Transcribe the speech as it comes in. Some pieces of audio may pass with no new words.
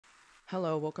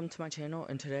Hello, welcome to my channel,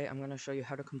 and today I'm going to show you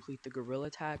how to complete the Gorilla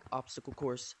Tag obstacle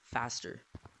course faster.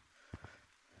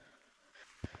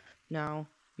 Now,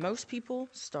 most people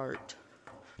start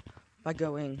by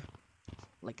going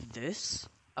like this,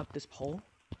 up this pole,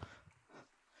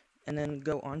 and then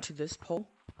go onto this pole,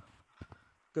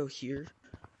 go here.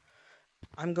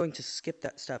 I'm going to skip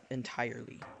that step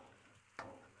entirely.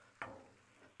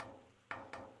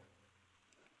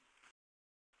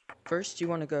 First, you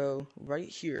want to go right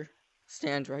here,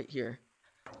 stand right here.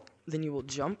 Then you will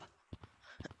jump,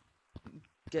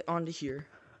 get onto here,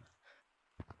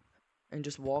 and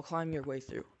just wall climb your way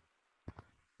through.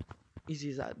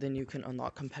 Easy as that. Then you can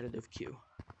unlock competitive queue.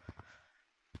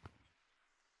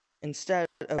 Instead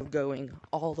of going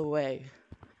all the way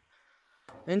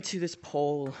into this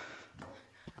pole,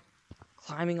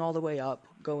 climbing all the way up,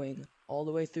 going all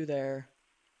the way through there,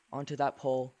 onto that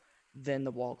pole, then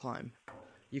the wall climb.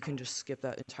 You can just skip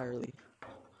that entirely.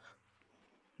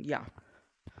 Yeah.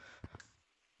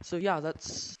 So yeah,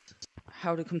 that's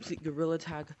how to complete Gorilla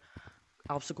Tag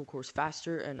obstacle course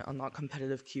faster and unlock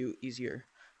competitive queue easier.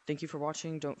 Thank you for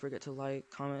watching. Don't forget to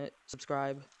like, comment,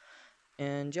 subscribe,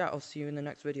 and yeah, I'll see you in the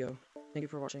next video. Thank you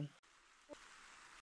for watching.